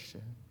us a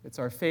Christian. It's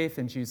our faith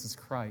in Jesus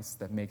Christ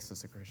that makes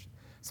us a Christian.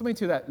 Something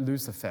to that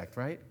loose effect,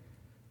 right?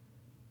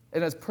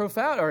 And as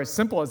profound or as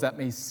simple as that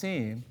may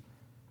seem,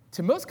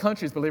 to most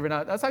countries, believe it or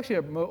not, that's actually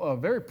a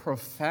very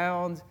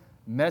profound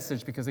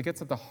message because it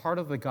gets at the heart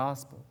of the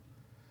gospel,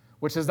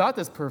 which is not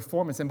this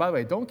performance. And by the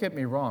way, don't get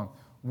me wrong.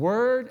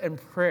 Word and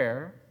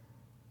prayer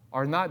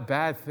are not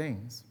bad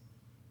things.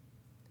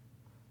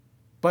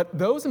 But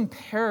those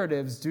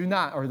imperatives do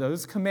not, or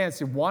those commands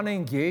to want to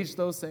engage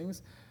those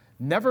things,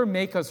 never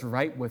make us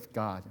right with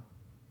God.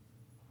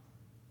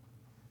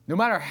 No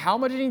matter how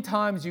many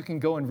times you can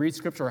go and read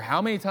Scripture, or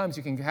how many times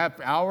you can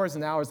have hours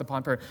and hours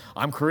upon prayer.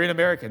 I'm Korean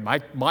American.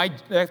 My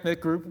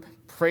ethnic group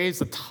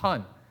prays a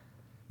ton.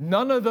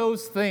 None of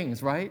those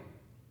things, right,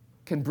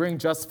 can bring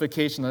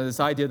justification on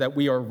this idea that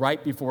we are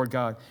right before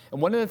God.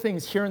 And one of the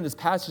things here in this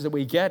passage that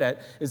we get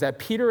at is that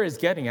Peter is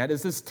getting at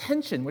is this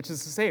tension, which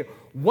is to say,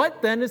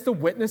 what then is the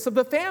witness of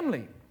the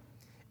family?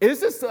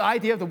 Is this the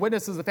idea of the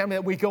witness of the family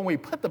that we go and we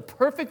put the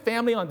perfect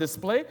family on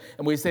display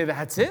and we say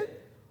that's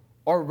it?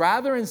 Or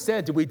rather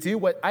instead, do we do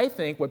what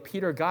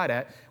Peter got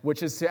at,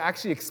 which is to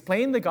actually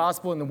explain the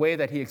gospel in the way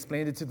that he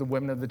explained it to the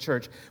women of the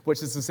church,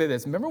 which is to say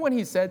this. Remember when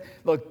he said,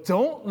 look,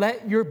 don't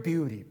let your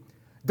beauty,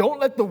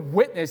 don't let the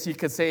witness, you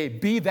could say,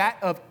 be that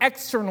of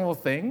external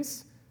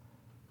things,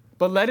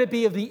 but let it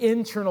be of the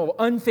internal,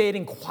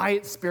 unfading,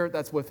 quiet spirit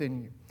that's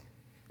within you.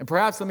 And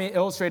perhaps let me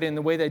illustrate it in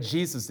the way that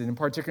Jesus did, in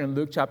particular in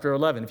Luke chapter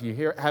 11. If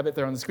you have it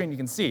there on the screen, you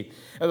can see.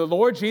 And the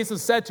Lord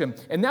Jesus said to him,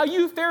 and now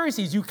you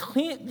Pharisees,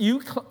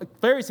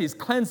 Pharisees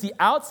cleanse the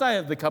outside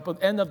of the cup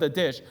and of the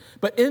dish,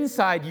 but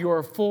inside you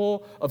are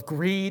full of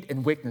greed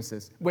and wickedness.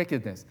 And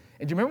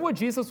do you remember what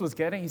Jesus was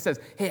getting? He says,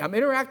 hey, I'm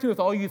interacting with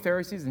all you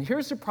Pharisees, and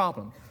here's the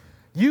problem.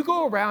 You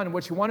go around and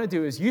what you want to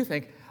do is you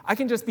think, I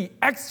can just be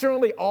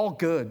externally all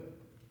good.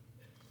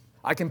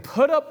 I can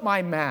put up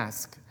my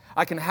mask.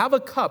 I can have a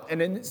cup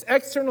and in its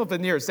external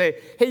veneer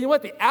say, hey, you know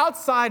what? The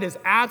outside is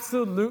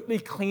absolutely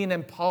clean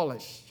and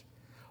polished.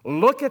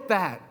 Look at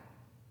that.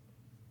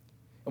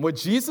 And what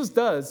Jesus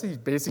does, he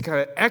basically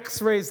kind of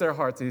x-rays their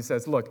hearts and he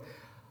says, look,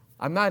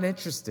 I'm not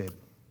interested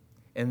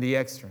in the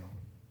external.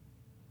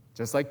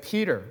 Just like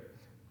Peter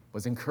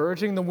was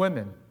encouraging the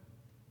women,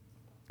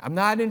 I'm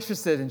not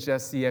interested in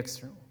just the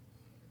external.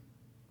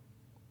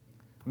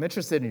 I'm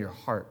interested in your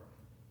heart.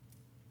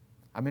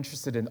 I'm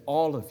interested in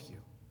all of you.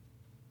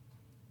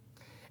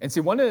 And see,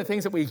 one of the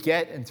things that we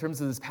get in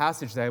terms of this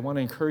passage that I want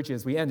to encourage you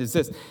as we end is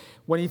this.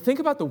 When you think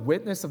about the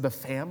witness of the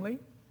family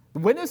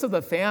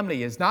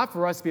is not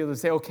for us to be able to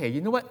say, okay,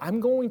 you know what? I'm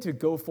going to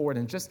go forward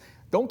and just,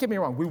 don't get me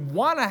wrong, we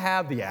want to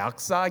have the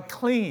outside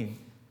clean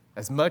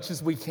as much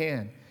as we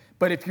can.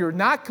 But if you're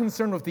not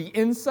concerned with the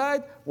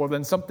inside, well,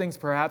 then something's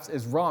perhaps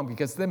is wrong.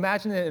 Because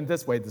imagine it in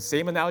this way, the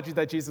same analogy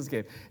that Jesus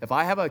gave. If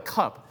I have a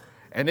cup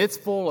and it's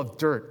full of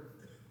dirt,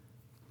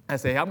 I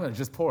say, I'm going to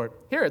just pour it.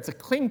 Here, it's a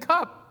clean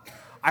cup.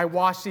 I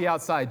wash the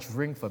outside,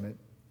 drink from it.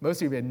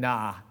 Most of you say,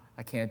 nah,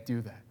 I can't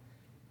do that.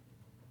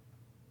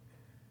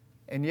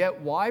 And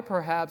yet, why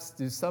perhaps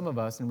do some of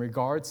us, in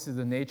regards to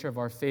the nature of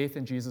our faith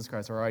in Jesus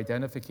Christ, our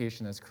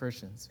identification as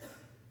Christians,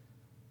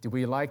 do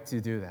we like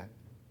to do that?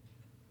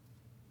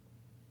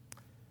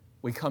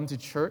 We come to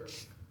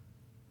church,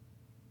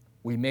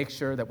 we make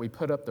sure that we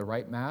put up the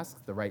right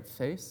mask, the right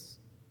face.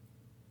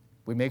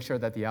 We make sure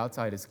that the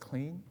outside is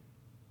clean.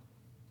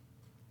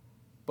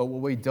 But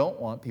what we don't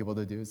want people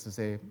to do is to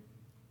say,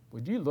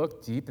 would you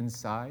look deep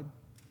inside?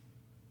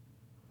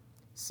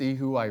 See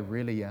who I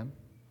really am?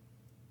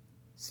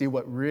 See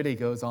what really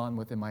goes on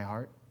within my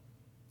heart?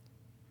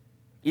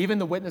 Even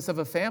the witness of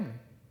a family.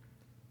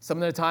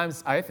 Some of the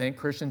times, I think,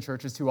 Christian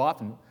churches too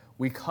often,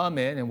 we come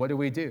in and what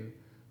do?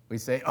 We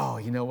say, oh,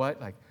 you know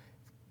what? Like,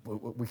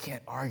 we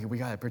can't argue. We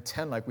got to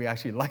pretend like we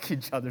actually like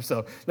each other.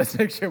 So let's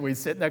make sure we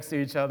sit next to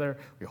each other.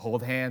 We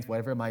hold hands,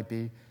 whatever it might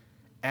be.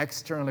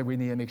 Externally, we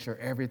need to make sure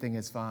everything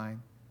is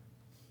fine.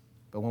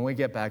 But when we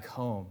get back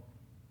home,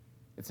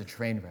 it's a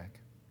train wreck.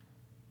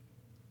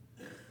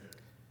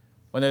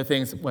 One of the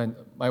things when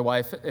my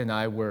wife and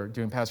I were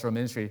doing pastoral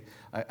ministry,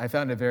 I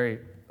found it very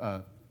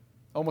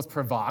almost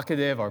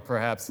provocative or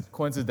perhaps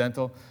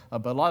coincidental,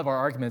 but a lot of our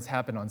arguments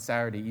happen on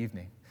Saturday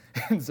evening.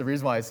 And the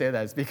reason why I say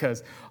that is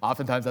because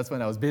oftentimes that's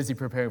when I was busy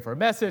preparing for a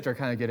message or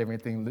kind of get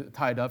everything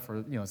tied up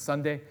for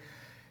Sunday.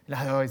 And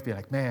I'd always be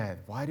like, man,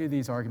 why do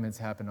these arguments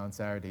happen on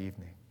Saturday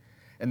evening?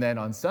 And then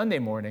on Sunday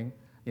morning,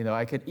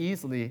 I could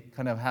easily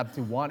kind of have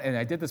to want, and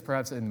I did this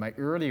perhaps in my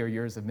earlier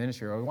years of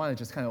ministry, or I want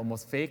to just kind of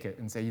almost fake it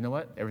and say, you know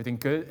what, everything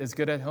good is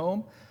good at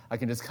home. I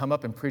can just come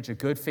up and preach a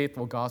good,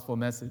 faithful gospel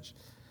message.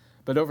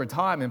 But over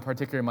time, in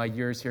particular in my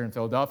years here in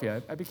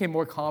Philadelphia, I became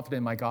more confident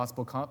in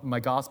my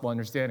gospel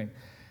understanding.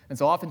 And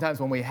so oftentimes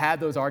when we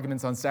had those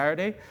arguments on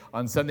Saturday,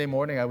 on Sunday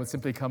morning, I would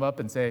simply come up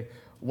and say,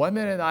 one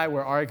man and I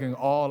were arguing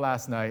all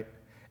last night,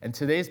 and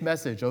today's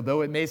message,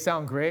 although it may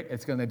sound great,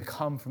 it's going to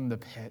come from the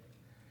pit.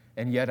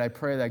 And yet I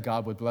pray that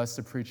God would bless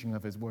the preaching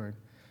of his word.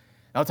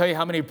 And I'll tell you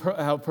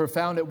how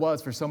profound it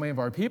was for so many of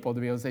our people to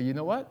be able to say, you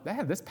know what,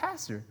 man, this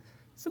pastor,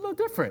 he's a little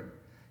different.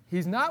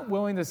 He's not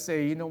willing to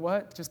say, you know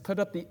what, just put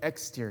up the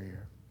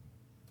exterior.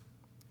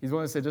 He's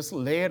willing to say, just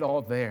lay it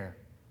all there.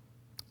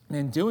 And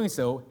in doing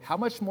so, how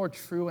much more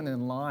true and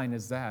in line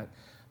is that?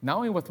 Not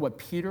only with what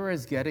Peter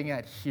is getting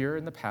at here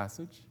in the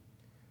passage,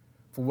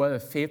 for what a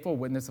faithful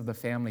witness of the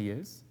family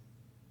is,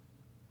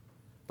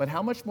 but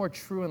how much more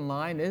true in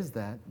line is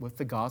that with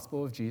the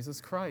gospel of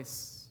Jesus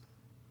Christ?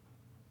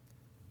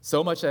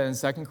 So much that in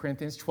 2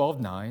 Corinthians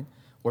 12:9,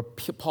 where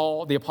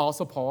the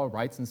Apostle Paul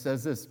writes and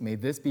says this, may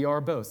this be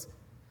our boast.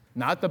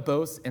 Not the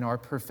boast in our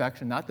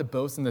perfection, not the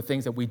boast in the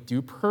things that we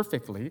do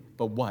perfectly,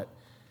 but what?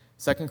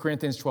 2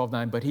 Corinthians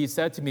 12:9, but he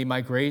said to me,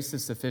 my grace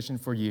is sufficient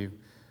for you,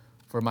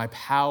 for my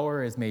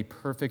power is made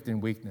perfect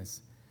in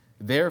weakness.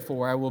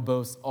 Therefore, I will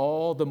boast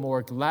all the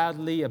more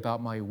gladly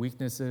about my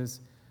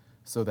weaknesses,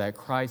 so that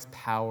Christ's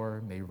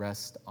power may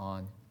rest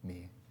on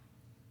me.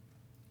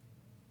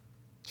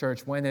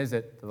 Church, when is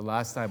it the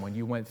last time when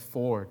you went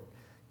forward,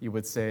 you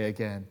would say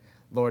again,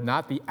 Lord,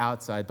 not the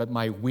outside, but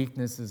my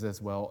weaknesses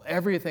as well,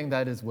 everything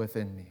that is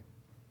within me.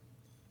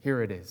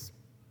 Here it is.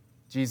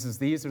 Jesus,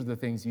 these are the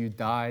things you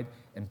died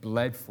and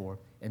bled for,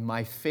 and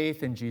my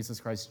faith in Jesus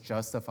Christ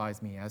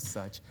justifies me as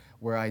such,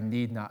 where I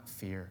need not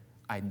fear,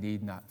 I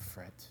need not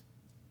fret.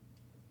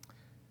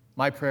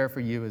 My prayer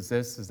for you is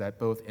this, is that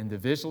both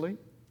individually,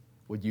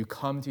 would you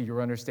come to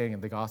your understanding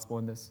of the gospel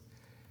in this?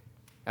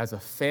 As a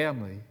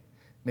family,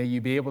 may you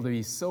be able to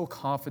be so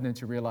confident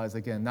to realize,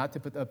 again, not to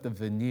put up the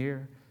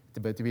veneer,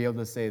 but to be able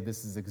to say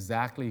this is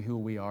exactly who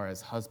we are as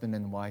husband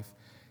and wife.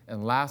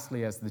 And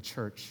lastly, as the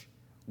church,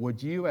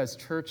 would you as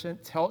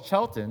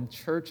Chelton,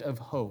 Church of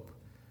Hope,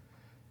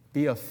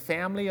 be a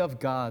family of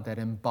God that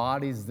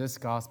embodies this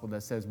gospel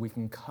that says we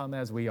can come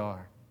as we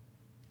are,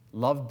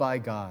 loved by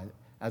God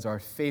as our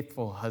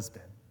faithful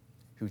husband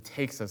who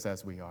takes us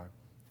as we are,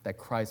 that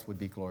Christ would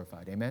be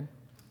glorified. Amen?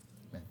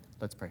 Amen.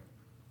 Let's pray.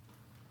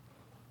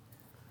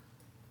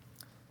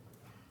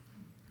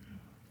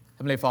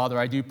 Heavenly Father,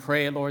 I do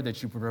pray, Lord,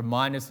 that you would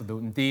remind us of the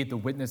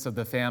witness of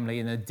the family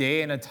in a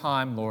day and a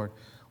time, Lord,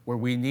 where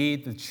we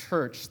need the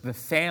church, the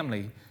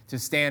family, to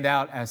stand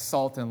out as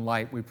salt and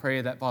light. We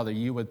pray that, Father,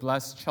 you would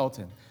bless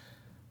Chelton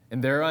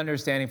in their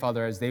understanding,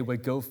 Father, as they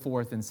would go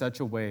forth in such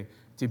a way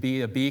to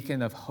be a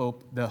beacon of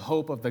hope, the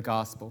hope of the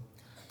gospel.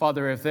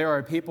 Father, if there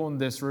are people in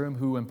this room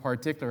who in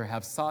particular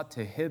have sought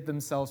to hide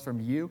themselves from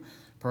you,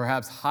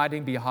 perhaps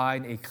hiding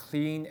behind a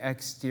clean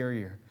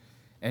exterior,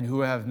 and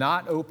who have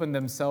not opened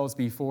themselves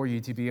before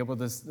you to be able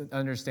to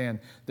understand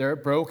their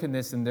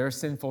brokenness and their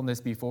sinfulness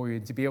before you,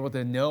 to be able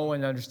to know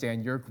and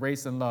understand your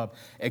grace and love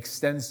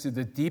extends to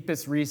the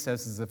deepest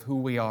recesses of who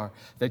we are,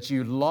 that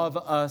you love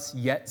us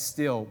yet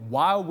still.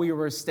 While we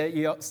were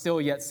still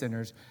yet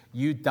sinners,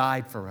 you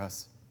died for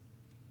us.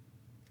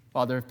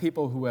 Father, if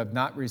people who have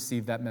not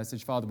received that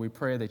message, Father, we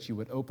pray that you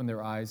would open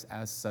their eyes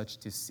as such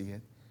to see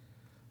it.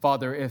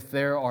 Father, if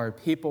there are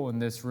people in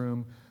this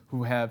room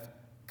who have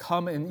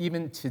come in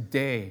even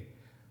today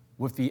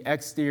with the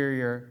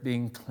exterior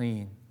being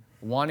clean,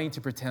 wanting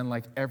to pretend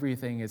like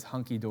everything is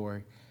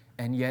hunky-dory,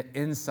 and yet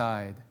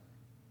inside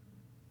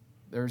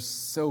they're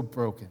so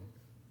broken,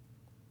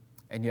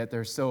 and yet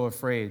they're so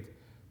afraid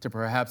to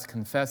perhaps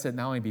confess it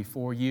not only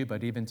before you,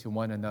 but even to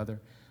one another.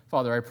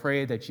 Father, I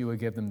pray that you would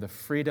give them the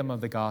freedom of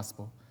the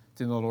gospel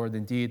to know, Lord,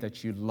 indeed,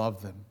 that you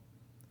love them,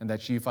 and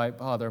that you,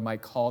 Father,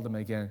 might call them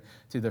again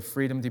to the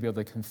freedom to be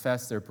able to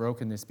confess their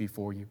brokenness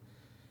before you.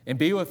 And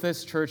be with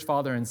this church,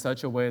 Father, in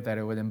such a way that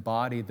it would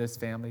embody this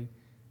family.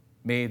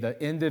 May the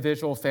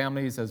individual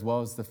families as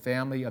well as the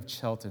family of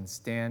Chelton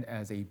stand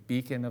as a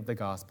beacon of the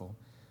gospel.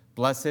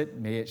 Bless it.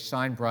 May it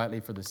shine brightly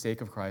for the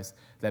sake of Christ,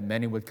 that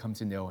many would come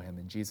to know him.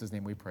 In Jesus'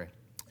 name we pray.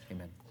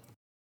 Amen.